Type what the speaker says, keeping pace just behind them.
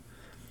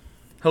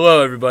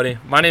Hello, everybody.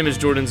 My name is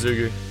Jordan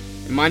Zuger.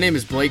 And my name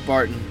is Blake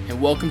Barton, and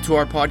welcome to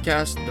our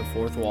podcast, The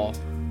Fourth Wall.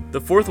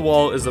 The fourth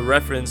wall is the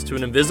reference to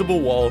an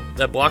invisible wall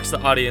that blocks the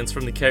audience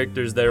from the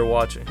characters they are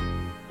watching.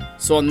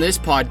 So on this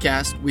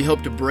podcast, we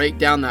hope to break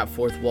down that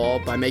fourth wall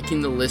by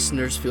making the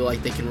listeners feel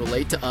like they can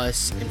relate to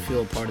us and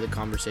feel a part of the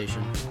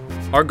conversation.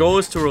 Our goal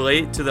is to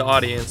relate to the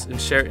audience and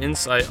share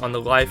insight on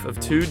the life of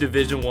two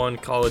Division I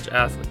college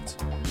athletes.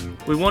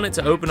 We wanted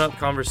to open up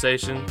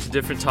conversation to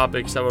different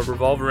topics that would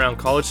revolve around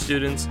college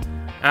students,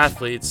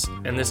 athletes,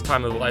 and this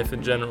time of life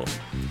in general.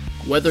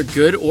 Whether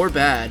good or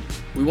bad,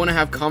 we want to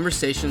have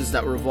conversations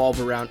that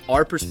revolve around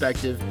our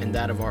perspective and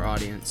that of our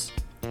audience.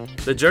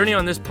 The journey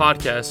on this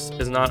podcast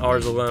is not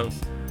ours alone.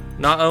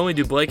 Not only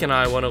do Blake and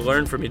I want to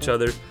learn from each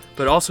other,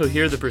 but also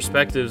hear the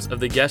perspectives of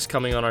the guests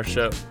coming on our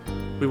show.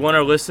 We want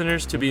our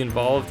listeners to be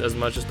involved as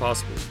much as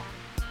possible.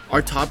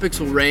 Our topics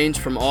will range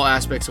from all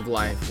aspects of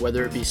life,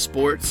 whether it be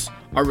sports,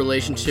 our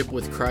relationship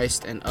with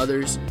Christ and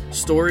others,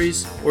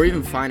 stories, or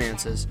even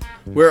finances.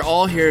 We're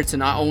all here to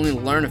not only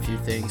learn a few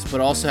things, but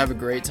also have a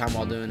great time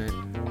while doing it.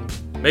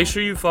 Make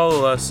sure you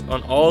follow us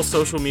on all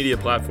social media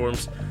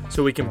platforms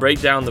so we can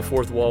break down the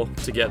fourth wall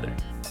together.